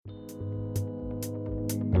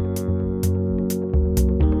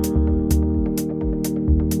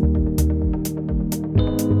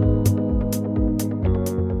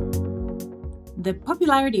the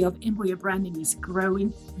popularity of employer branding is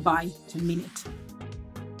growing by the minute.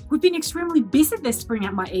 We've been extremely busy this spring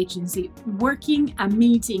at my agency, working and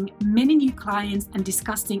meeting many new clients and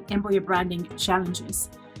discussing employer branding challenges.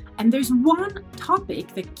 And there's one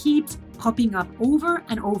topic that keeps popping up over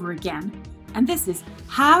and over again, and this is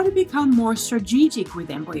how to become more strategic with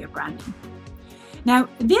employer branding. Now,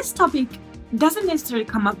 this topic doesn't necessarily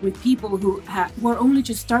come up with people who are only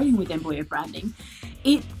just starting with employer branding.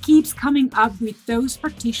 It keeps coming up with those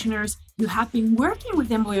practitioners who have been working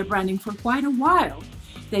with employer branding for quite a while.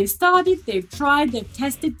 They've started, they've tried, they've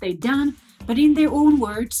tested, they've done, but in their own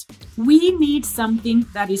words, we need something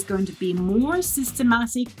that is going to be more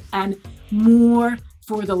systematic and more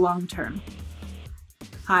for the long term.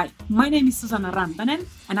 Hi, my name is Susanna Rantanen,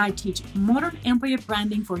 and I teach modern employer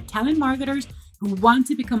branding for talent marketers who want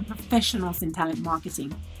to become professionals in talent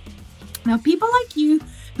marketing. Now, people like you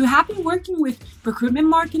who have been working with recruitment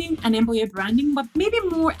marketing and employer branding, but maybe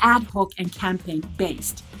more ad hoc and campaign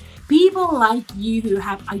based. People like you who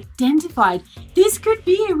have identified this could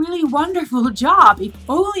be a really wonderful job if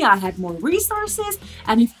only I had more resources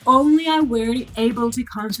and if only I were able to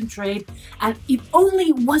concentrate and if only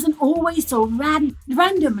it wasn't always so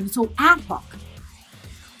random and so ad hoc.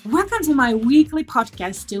 Welcome to my weekly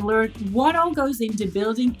podcast to learn what all goes into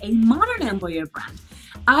building a modern employer brand.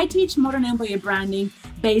 I teach modern employer branding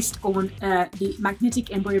based on the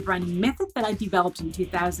magnetic employer branding method that I developed in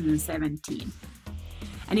 2017.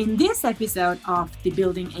 And in this episode of the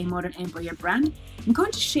Building a Modern Employer Brand, I'm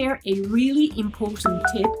going to share a really important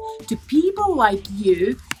tip to people like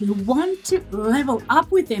you who want to level up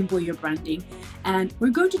with employer branding. And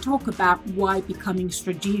we're going to talk about why becoming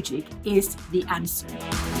strategic is the answer.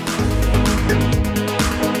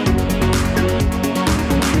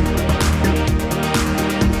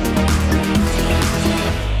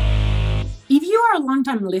 If you are a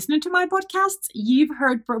long-time listener to my podcasts, you've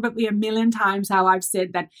heard probably a million times how I've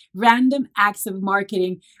said that random acts of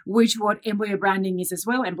marketing, which what employer branding is as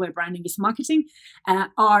well, employer branding is marketing,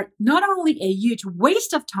 are not only a huge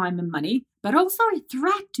waste of time and money, but also a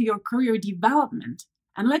threat to your career development.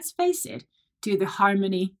 And let's face it, to the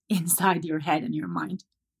harmony inside your head and your mind.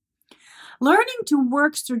 Learning to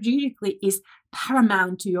work strategically is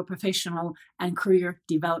paramount to your professional and career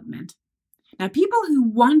development. Now, people who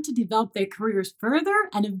want to develop their careers further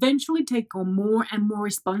and eventually take on more and more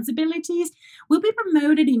responsibilities will be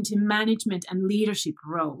promoted into management and leadership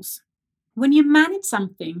roles. When you manage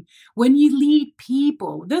something, when you lead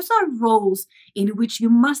people, those are roles in which you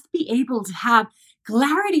must be able to have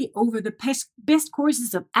clarity over the best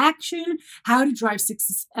courses of action, how to drive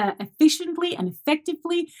success efficiently and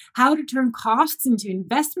effectively, how to turn costs into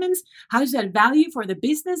investments, how to add value for the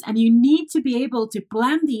business, and you need to be able to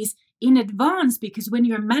plan these in advance, because when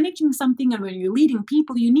you're managing something and when you're leading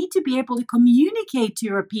people, you need to be able to communicate to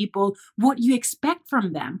your people what you expect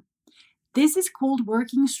from them. This is called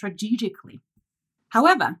working strategically.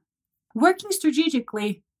 However, working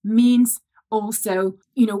strategically means also,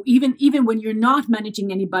 even when you're not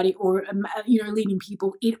managing anybody or leading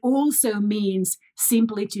people, it also means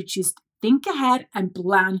simply to just think ahead and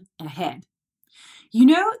plan ahead. You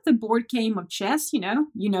know the board game of chess, you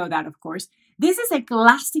know that, of course. This is a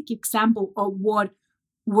classic example of what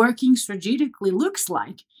working strategically looks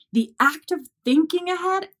like. The act of thinking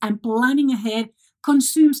ahead and planning ahead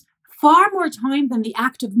consumes far more time than the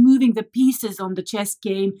act of moving the pieces on the chess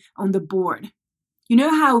game on the board. You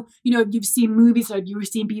know how, you've seen movies or you've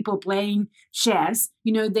seen people playing chess,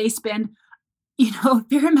 they spend, a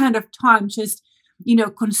fair amount of time just,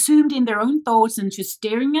 consumed in their own thoughts and just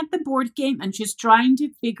staring at the board game and just trying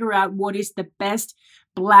to figure out what is the best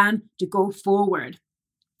plan to go forward.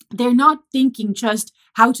 They're not thinking just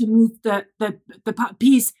how to move the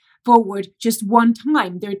piece forward just one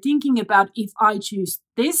time. They're thinking about, if I choose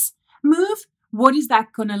this move, what is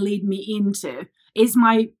that going to lead me into? Is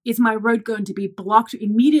my road going to be blocked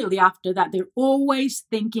immediately after that? They're always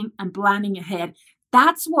thinking and planning ahead.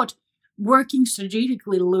 That's what working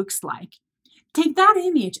strategically looks like. Take that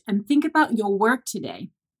image and think about your work today.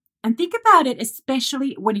 And think about it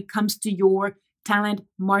especially when it comes to your talent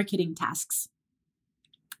marketing tasks.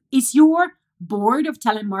 Is your board of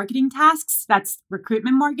talent marketing tasks, that's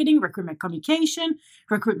recruitment marketing, recruitment communication,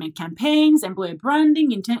 recruitment campaigns, employer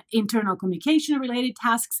branding, internal communication related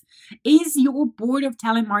tasks, is your board of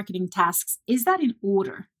talent marketing tasks, is that in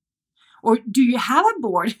order? Or do you have a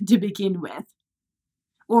board to begin with?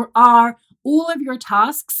 Or are all of your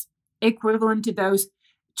tasks equivalent to those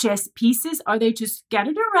chess pieces? Are they just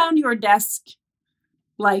scattered around your desk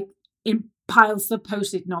like in piles of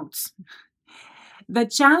Post-it notes? The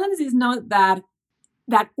challenge is not that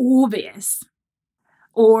obvious,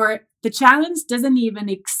 or The challenge doesn't even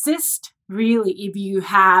exist really if you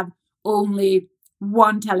have only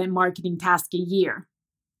one telemarketing task a year.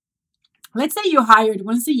 Let's say you're hired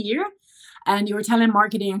once a year and your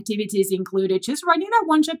telemarketing activities included just writing that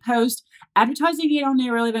one job post, advertising it on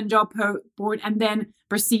a relevant job board, and then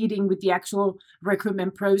proceeding with the actual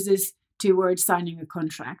recruitment process towards signing a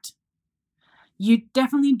contract. You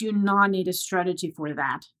definitely do not need a strategy for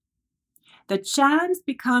that. The challenge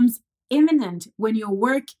becomes imminent when you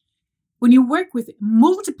work with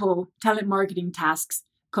multiple telemarketing tasks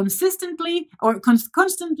consistently or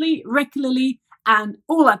constantly, regularly, and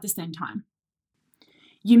all at the same time.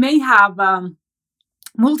 You may have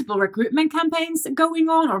multiple recruitment campaigns going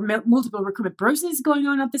on or multiple recruitment processes going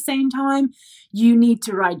on at the same time. You need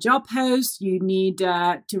to write job posts. You need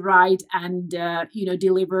to write and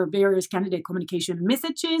deliver various candidate communication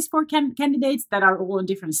messages for candidates that are all in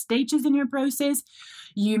different stages in your process.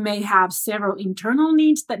 You may have several internal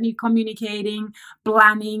needs that need communicating,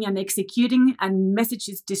 planning and executing, and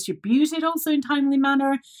messages distributed also in timely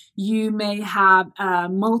manner. You may have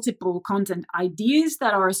multiple content ideas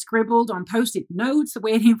that are scribbled on post-it notes,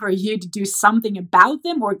 waiting for you to do something about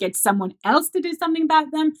them or get someone else to do something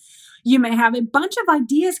about them. You may have a bunch of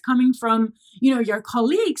ideas coming from, your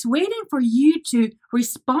colleagues, waiting for you to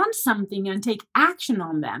respond something and take action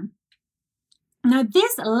on them. Now,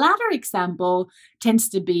 this latter example tends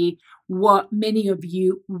to be what many of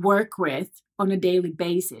you work with on a daily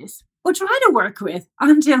basis, or try to work with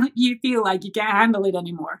until you feel like you can't handle it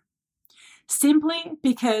anymore. Simply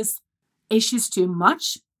because it's just too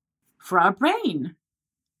much for our brain.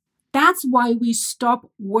 That's why we stop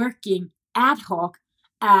working ad hoc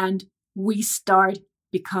and we start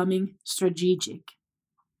becoming strategic.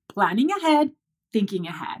 Planning ahead, thinking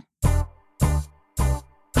ahead.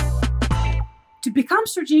 To become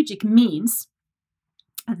strategic means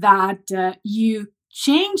that you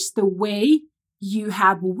change the way you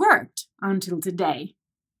have worked until today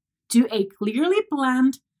to a clearly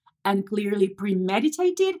planned and clearly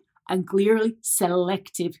premeditated and clearly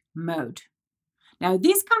selective mode. Now,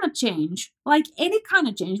 this kind of change, like any kind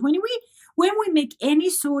of change, when we make any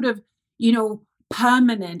sort of,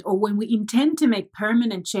 permanent, or when we intend to make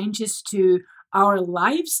permanent changes to our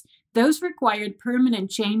lives, those required permanent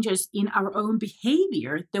changes in our own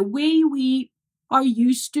behavior, the way we are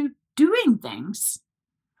used to doing things.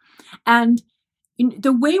 And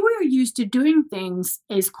the way we are used to doing things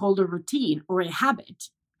is called a routine or a habit.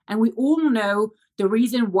 And we all know the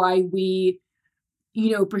reason why we,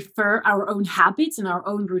 prefer our own habits and our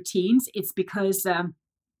own routines. It's because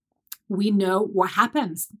we know what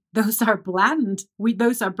happens. Those are planned.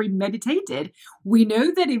 Those are premeditated. We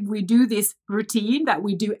know that if we do this routine that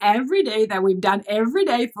we do every day, that we've done every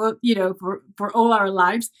day for all our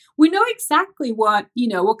lives, we know exactly what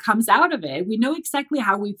comes out of it. We know exactly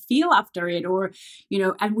how we feel after it,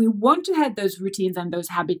 and we want to have those routines and those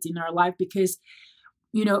habits in our life because,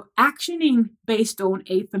 actioning based on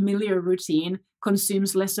a familiar routine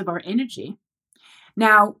consumes less of our energy.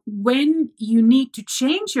 Now, when you need to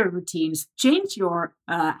change your routines, change your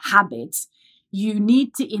habits, you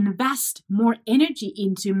need to invest more energy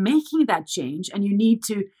into making that change, and you need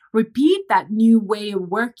to repeat that new way of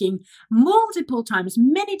working multiple times,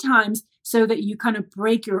 many times, so that you kind of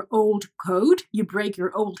break your old code, you break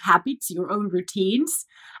your old habits, your old routines,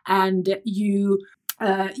 and you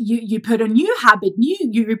put a new habit,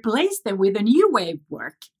 you replace them with a new way of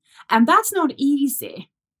work. And that's not easy.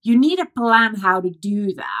 You need a plan how to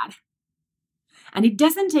do that. And it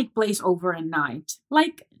doesn't take place overnight,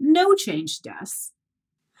 like no change does.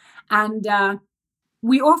 And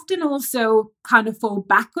we often also kind of fall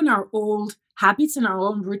back on our old habits and our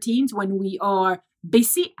own routines when we are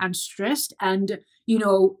busy and stressed and,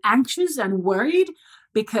 anxious and worried,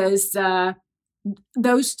 because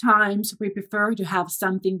those times we prefer to have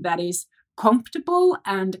something that is comfortable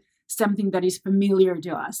and something that is familiar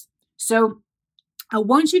to us. So I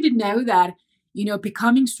want you to know that,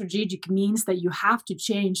 becoming strategic means that you have to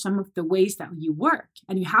change some of the ways that you work,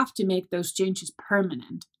 and you have to make those changes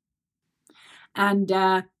permanent. And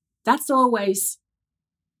that's always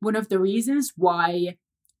one of the reasons why,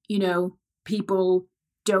 people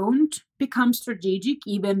don't become strategic,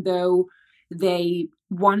 even though they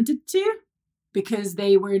wanted to, because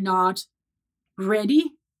they were not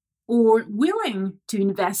ready or willing to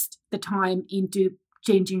invest the time into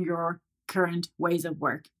changing your current ways of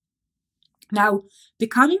work. Now,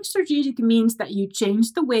 becoming strategic means that you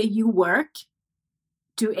change the way you work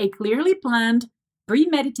to a clearly planned,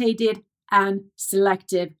 premeditated, and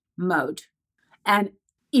selective mode. And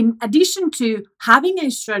in addition to having a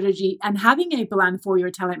strategy and having a plan for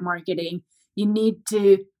your talent marketing, you need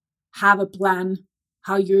to have a plan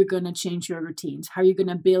how you're going to change your routines, how you're going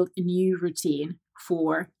to build a new routine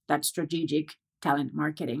for that strategic talent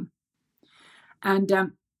marketing. And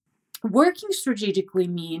working strategically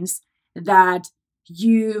means that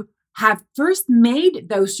you have first made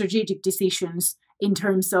those strategic decisions in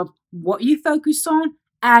terms of what you focus on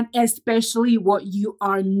and especially what you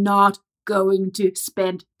are not going to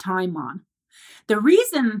spend time on. The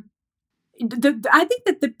reason, I think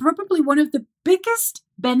that probably one of the biggest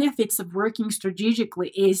benefits of working strategically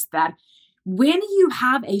is that when you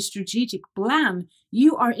have a strategic plan,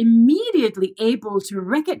 you are immediately able to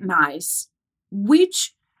recognize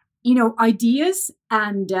which ideas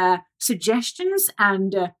and suggestions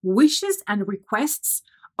and wishes and requests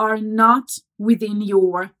are not within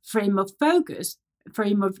your frame of focus,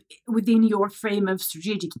 within your frame of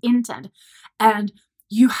strategic intent, and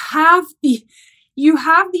you have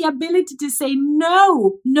the ability to say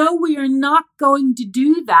no, we are not going to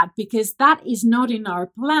do that because that is not in our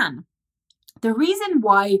plan. The reason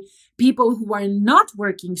why people who are not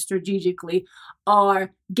working strategically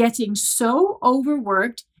are getting so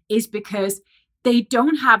overworked is because they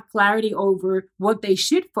don't have clarity over what they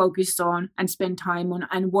should focus on and spend time on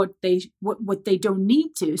and what they don't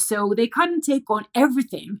need to. So they can't take on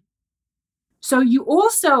everything. So you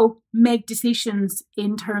also make decisions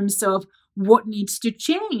in terms of what needs to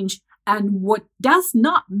change and what does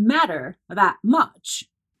not matter that much.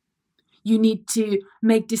 You need to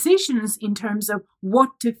make decisions in terms of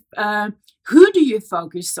who do you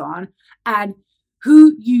focus on and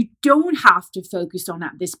who you don't have to focus on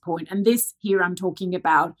at this point. And this here I'm talking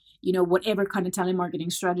about, whatever kind of talent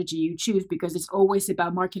marketing strategy you choose, because it's always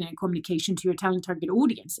about marketing and communication to your talent target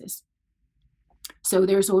audiences. So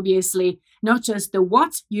there's obviously not just the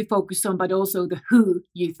what you focus on, but also the who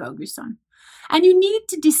you focus on. And you need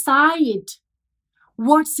to decide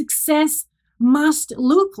what success must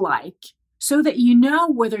look like so that you know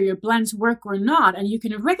whether your plans work or not, and you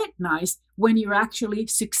can recognize when you're actually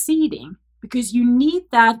succeeding, because you need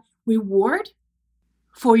that reward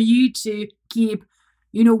for you to keep,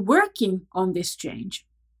 working on this change.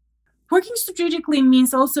 Working strategically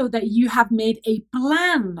means also that you have made a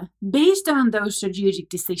plan based on those strategic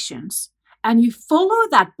decisions, and you follow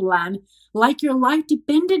that plan like your life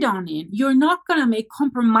depended on it. You're not going to make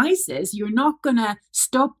compromises. You're not going to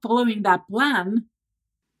stop following that plan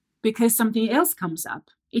because something else comes up.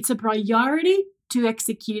 It's a priority to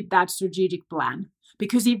execute that strategic plan,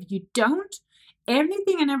 because if you don't,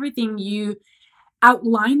 anything and everything you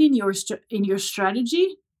outline in your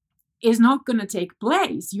strategy is not going to take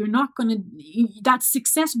place. That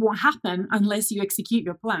success won't happen unless you execute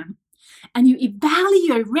your plan. And you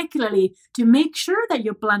evaluate regularly to make sure that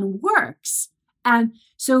your plan works. And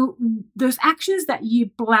so those actions that you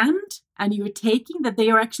planned and you're taking, that they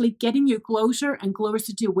are actually getting you closer and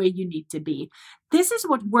closer to where you need to be. This is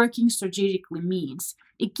what working strategically means.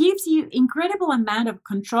 It gives you incredible amount of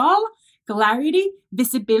control, clarity,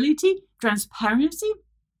 visibility, transparency,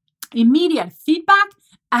 immediate feedback,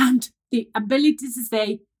 and the ability to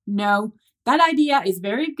say, no, that idea is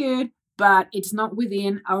very good, but it's not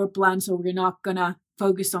within our plan, so we're not going to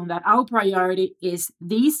focus on that. Our priority is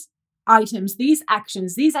these items, these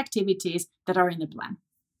actions, these activities that are in the plan.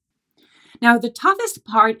 Now, the toughest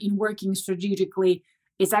part in working strategically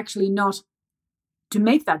is actually not to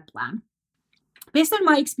make that plan. Based on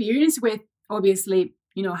my experience with, obviously,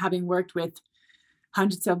 having worked with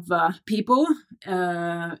hundreds of people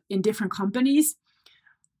in different companies,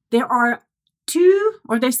 there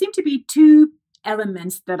seem to be two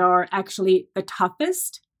elements that are actually the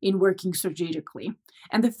toughest in working strategically.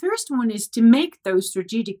 And the first one is to make those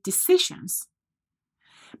strategic decisions.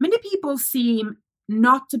 Many people seem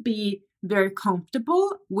not to be very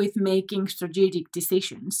comfortable with making strategic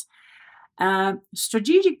decisions.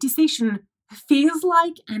 Strategic decision feels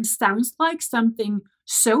like and sounds like something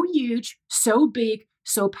so huge, so big,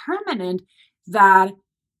 so permanent that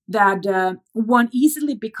one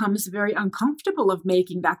easily becomes very uncomfortable of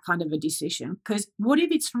making that kind of a decision. Because what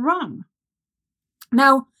if it's wrong?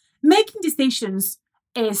 Now, making decisions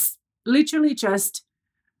is literally just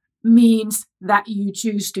means that you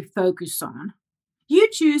choose to focus on. You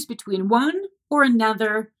choose between one or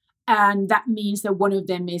another, and that means that one of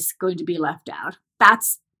them is going to be left out.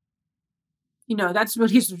 That's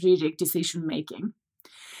really strategic decision making.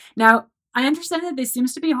 Now, I understand that this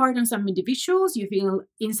seems to be hard on some individuals. You feel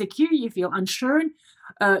insecure, you feel unsure,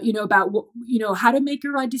 about how to make a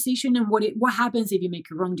right decision and what happens if you make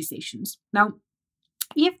wrong decisions. Now,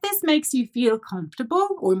 if this makes you feel comfortable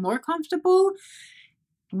or more comfortable,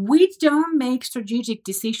 we don't make strategic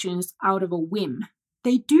decisions out of a whim.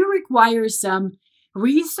 They do require some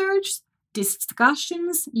research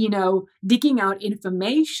discussions, digging out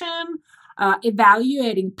information,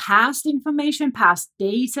 evaluating past information, past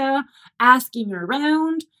data, asking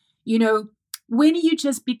around. When you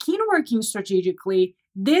just begin working strategically,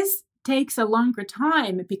 this takes a longer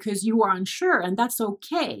time because you are unsure, and that's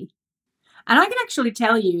okay. And I can actually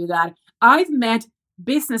tell you that I've met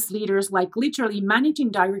business leaders, like literally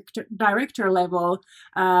managing director level,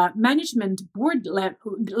 management board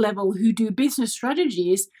level, who do business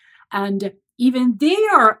strategies, and even they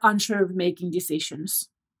are unsure of making decisions.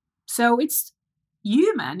 So it's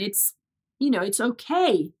human. It's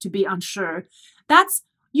okay to be unsure.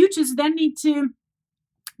 You just then need to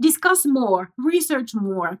discuss more, research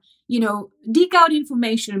more, dig out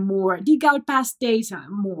information more, dig out past data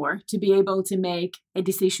more to be able to make a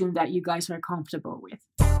decision that you guys are comfortable with.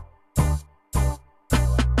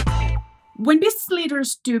 When business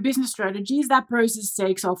leaders do business strategies, that process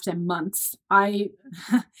takes often months.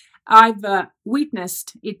 I've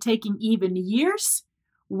witnessed it taking even years,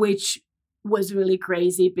 which was really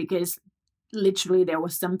crazy because literally there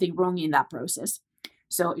was something wrong in that process.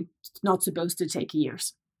 So it's not supposed to take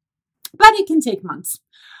years, but it can take months.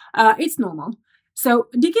 It's normal. So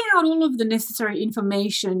digging out all of the necessary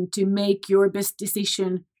information to make your best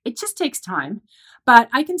decision, it just takes time. But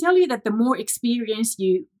I can tell you that the more experienced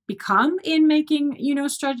you become in making,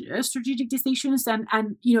 strategic decisions,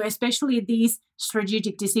 and especially these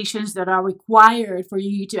strategic decisions that are required for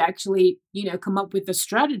you to actually, come up with a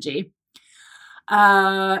strategy,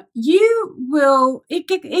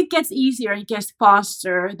 it gets easier, it gets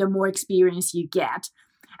faster the more experience you get.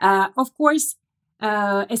 Of course,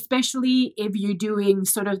 especially if you're doing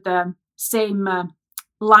sort of the same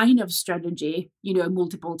line of strategy,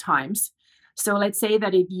 multiple times. So let's say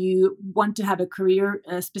that if you want to have a career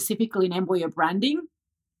specifically in employer branding,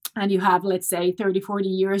 and you have, let's say, 30, 40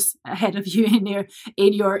 years ahead of you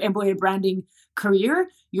in your employer branding career,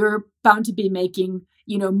 you're bound to be making,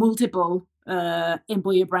 multiple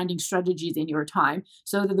employer branding strategies in your time.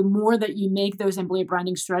 So that the more that you make those employer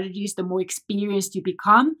branding strategies, the more experienced you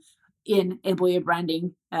become in employer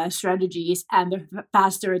branding strategies, and the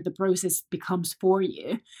faster the process becomes for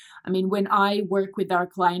you. I mean, when I work with our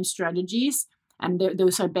client strategies, and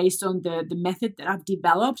those are based on the method that I've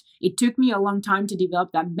developed, it took me a long time to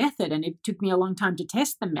develop that method, and it took me a long time to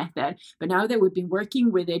test the method. But now that we've been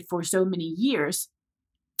working with it for so many years,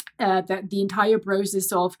 that the entire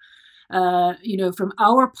process of, from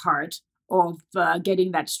our part of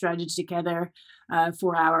getting that strategy together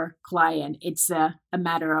for our client, it's a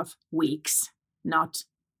matter of weeks, not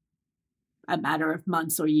a matter of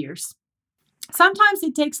months or years. Sometimes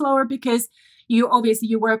it takes longer because you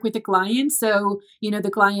work with the client, so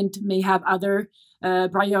the client may have other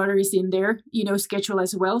priorities in their schedule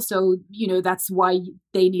as well. So that's why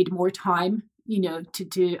they need more time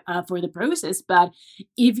to for the process. But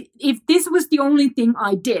if this was the only thing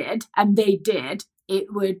I did and they did,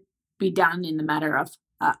 it would be done in a matter of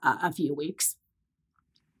a few weeks.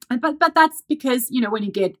 But that's because when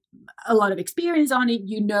you get a lot of experience on it,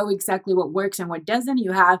 you know exactly what works and what doesn't.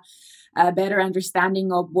 You have a better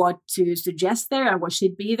understanding of what to suggest there and what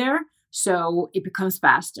should be there. So it becomes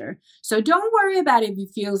faster. So don't worry about if it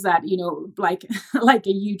feels that, like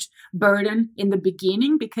a huge burden in the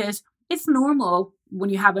beginning, because it's normal when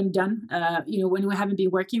you haven't done, when you haven't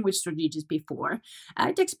been working with strategies before.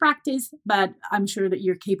 It takes practice, but I'm sure that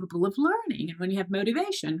you're capable of learning. And when you have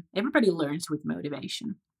motivation, everybody learns with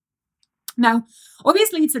motivation. Now,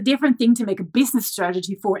 obviously, it's a different thing to make a business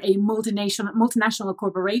strategy for a multinational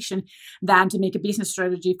corporation than to make a business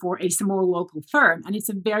strategy for a small local firm. And it's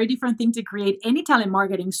a very different thing to create any talent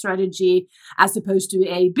marketing strategy as opposed to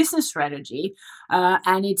a business strategy.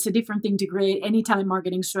 And it's a different thing to create any talent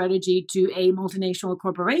marketing strategy to a multinational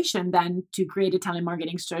corporation than to create a talent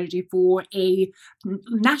marketing strategy for a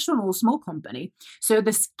national small company. So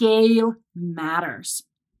the scale matters.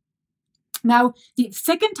 Now, the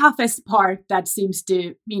second toughest part that seems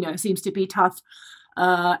to be tough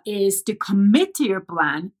is to commit to your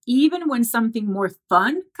plan, even when something more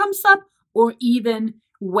fun comes up, or even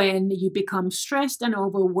when you become stressed and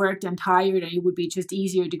overworked and tired, and it would be just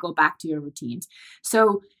easier to go back to your routines.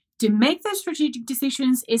 So to make those strategic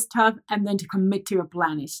decisions is tough, and then to commit to your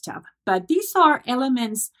plan is tough. But these are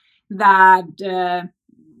elements that,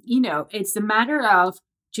 it's a matter of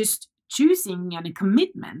just choosing and a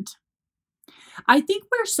commitment. I think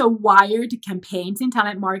we're so wired to campaigns in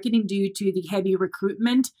talent marketing due to the heavy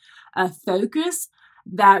recruitment focus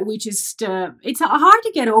that we just, it's hard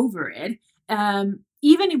to get over it.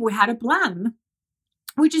 Even if we had a plan,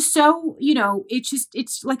 which is so,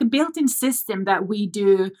 it's like a built-in system that we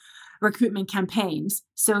do recruitment campaigns.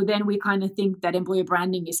 So then we kind of think that employer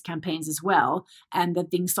branding is campaigns as well, and that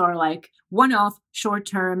things are like one-off,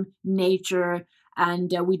 short-term nature,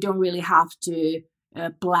 and we don't really have to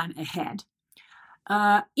plan ahead.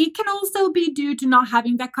 It can also be due to not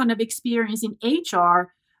having that kind of experience in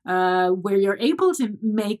HR, where you're able to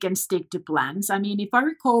make and stick to plans. I mean, if I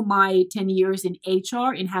recall my 10 years in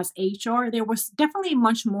HR, in-house HR, there was definitely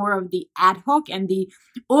much more of the ad hoc and the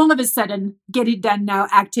all of a sudden get it done now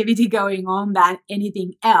activity going on than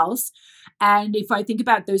anything else. And if I think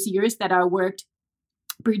about those years that I worked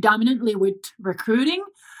predominantly with recruiting,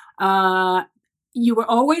 you were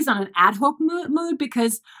always on an ad hoc mood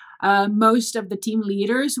because most of the team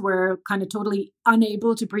leaders were kind of totally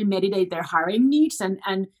unable to premeditate their hiring needs,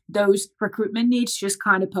 and those recruitment needs just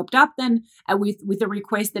kind of popped up then with the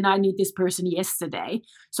request that I need this person yesterday.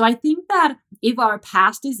 So I think that if our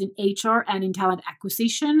past is in HR and in talent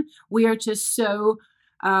acquisition, we are just so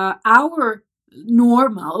our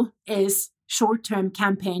normal is short-term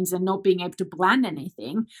campaigns and not being able to plan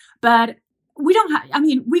anything. But we don't have, I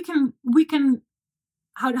mean, we can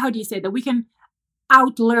how do you say that? We can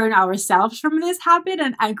outlearn ourselves from this habit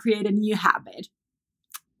and create a new habit.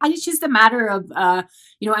 And it's just a matter of,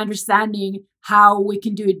 understanding how we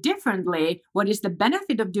can do it differently. What is the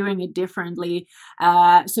benefit of doing it differently?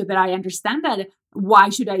 So that I understand that why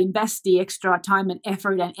should I invest the extra time and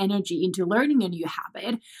effort and energy into learning a new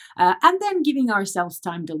habit? And then giving ourselves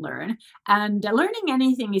time to learn. And learning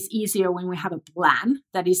anything is easier when we have a plan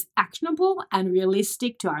that is actionable and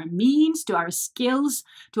realistic to our means, to our skills,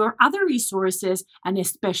 to our other resources, and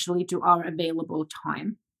especially to our available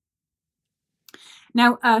time.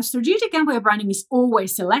 Now, strategic employer branding is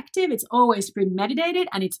always selective, it's always premeditated,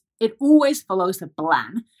 and it always follows a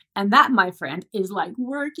plan. And that, my friend, is like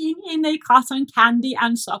working in a cotton candy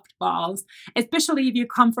and softballs, especially if you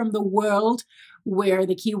come from the world where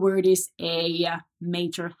the keyword is a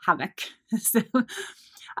major havoc. So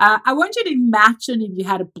I want you to imagine if you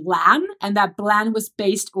had a plan and that plan was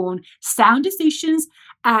based on sound decisions,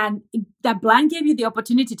 and that plan gave you the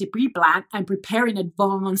opportunity to pre-plan and prepare in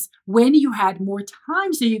advance when you had more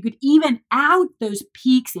time so you could even out those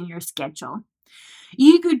peaks in your schedule.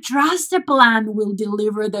 You could trust the plan will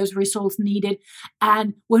deliver those results needed.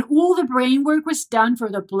 And when all the brain work was done for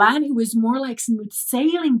the plan, it was more like smooth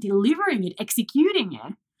sailing, delivering it, executing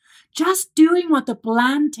it. Just doing what the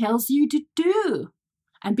plan tells you to do.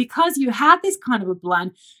 And because you had this kind of a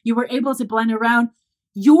plan, you were able to plan around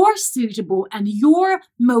your suitable and your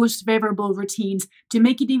most favorable routines to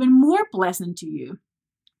make it even more pleasant to you.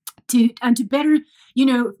 To better,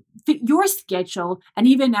 fit your schedule and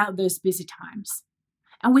even out those busy times.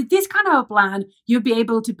 And with this kind of a plan, you'll be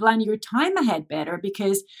able to plan your time ahead better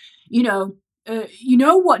because, you know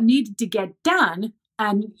what needed to get done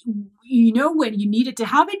and you know when you needed to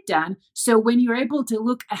have it done. So when you're able to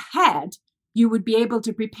look ahead, you would be able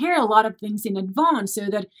to prepare a lot of things in advance so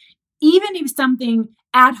that even if something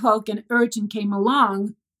ad hoc and urgent came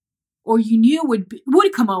along, or you knew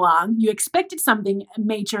would come along, you expected something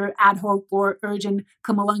major ad hoc or urgent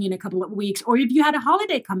come along in a couple of weeks, or if you had a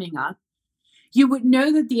holiday coming up, you would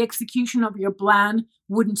know that the execution of your plan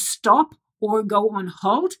wouldn't stop or go on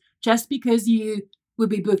hold just because you would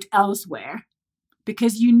be booked elsewhere.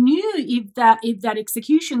 Because you knew if that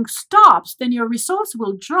execution stops, then your results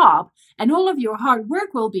will drop and all of your hard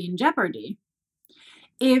work will be in jeopardy.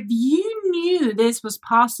 If you knew this was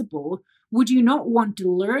possible, would you not want to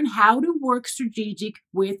learn how to work strategic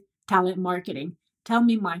with talent marketing? Tell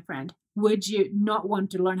me, my friend, would you not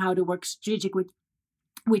want to learn how to work strategic with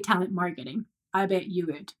talent marketing? I bet you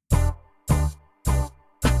would.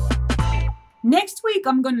 Next week,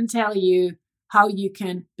 I'm going to tell you how you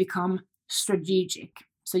can become strategic.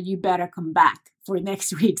 So you better come back for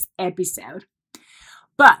next week's episode.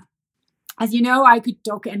 But as you know, I could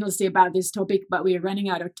talk endlessly about this topic, but we are running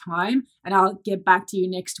out of time. And I'll get back to you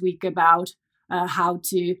next week about how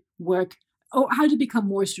to work or how to become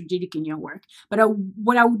more strategic in your work. But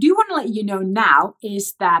what I do want to let you know now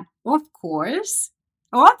is that, of course,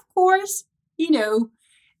 there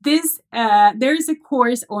is a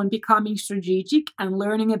course on becoming strategic and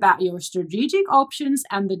learning about your strategic options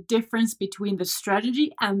and the difference between the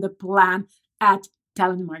strategy and the plan at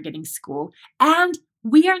Talent Marketing School. And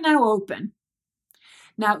we are now open.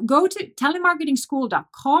 Now go to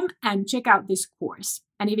talentmarketingschool.com and check out this course.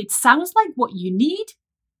 And if it sounds like what you need,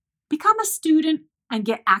 become a student and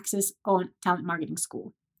get access on Talent Marketing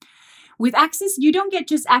School. With access, you don't get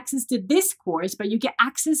just access to this course, but you get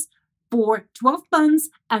access for 12 months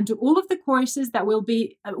and to all of the courses that will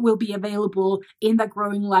be available in the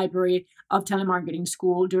growing library of Talent Marketing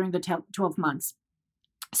School during the 12 months.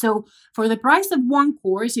 So for the price of one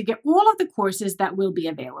course, you get all of the courses that will be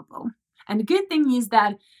available. And the good thing is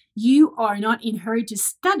that you are not in a hurry to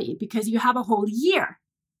study because you have a whole year.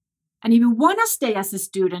 And if you want to stay as a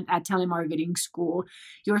student at telemarketing school,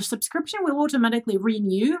 your subscription will automatically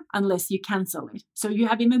renew unless you cancel it. So you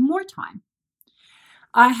have even more time.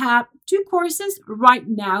 I have 2 courses right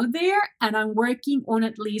now there, and I'm working on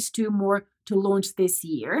at least 2 more to launch this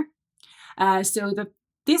year.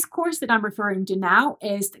 This course that I'm referring to now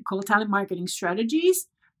is called Telemarketing Strategies,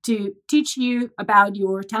 to teach you about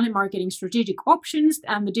your telemarketing strategic options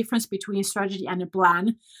and the difference between strategy and a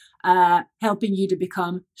plan, helping you to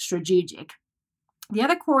become strategic. The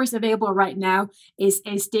other course available right now is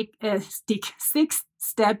a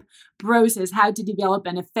 6-step process, how to develop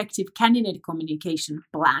an effective candidate communication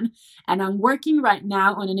plan. And I'm working right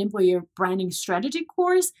now on an employer branding strategy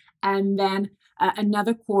course, and then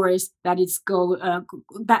another course that is called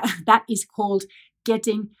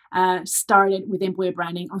Getting Started with Employer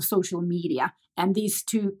Branding on Social Media. And these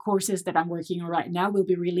 2 courses that I'm working on right now will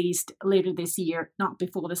be released later this year, not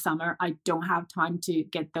before the summer. I don't have time to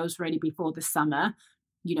get those ready before the summer,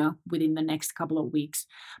 within the next couple of weeks,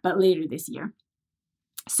 but later this year.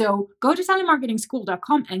 So go to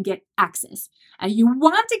telemarketingschool.com and get access. And you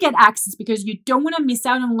want to get access because you don't want to miss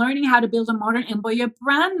out on learning how to build a modern employer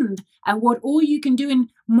brand and what all you can do in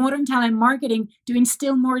modern telemarketing to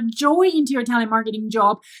instill more joy into your telemarketing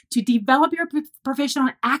job, to develop your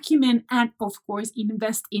professional acumen, and of course,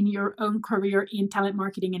 invest in your own career in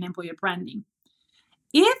telemarketing and employer branding.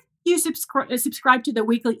 If you subscribe to the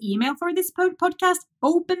weekly email for this podcast,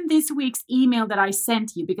 open this week's email that I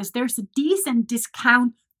sent you because there's a decent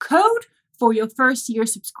discount code for your first year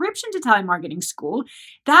subscription to Telemarketing School.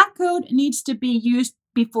 That code needs to be used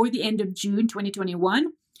before the end of June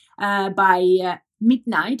 2021 by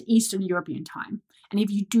midnight Eastern European time. And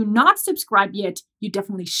if you do not subscribe yet, you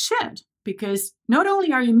definitely should, because not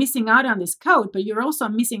only are you missing out on this code, but you're also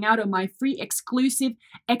missing out on my free exclusive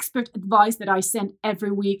expert advice that I send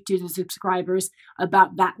every week to the subscribers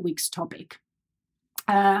about that week's topic.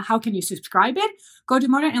 How can you subscribe it? Go to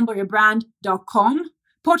modernemployerbrand.com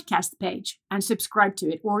podcast page and subscribe to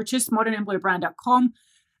it, or just modernemployerbrand.com.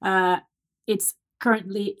 It's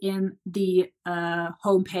currently in the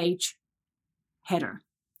homepage header.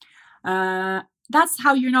 That's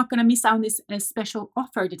how you're not going to miss out on this special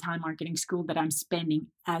offer to Telemarketing School that I'm sending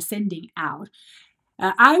out.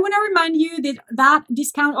 I want to remind you that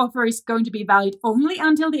discount offer is going to be valid only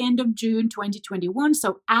until the end of June 2021.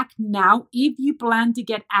 So act now if you plan to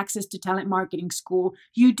get access to Telemarketing School.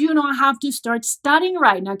 You do not have to start studying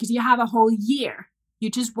right now because you have a whole year. You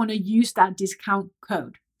just want to use that discount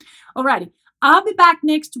code. Alrighty. I'll be back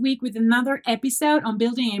next week with another episode on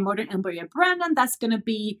building a modern employer brand, and that's going to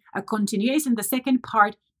be a continuation, the second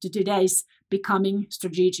part to today's Becoming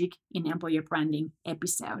Strategic in Employer Branding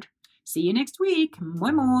episode. See you next week.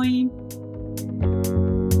 Moi moi!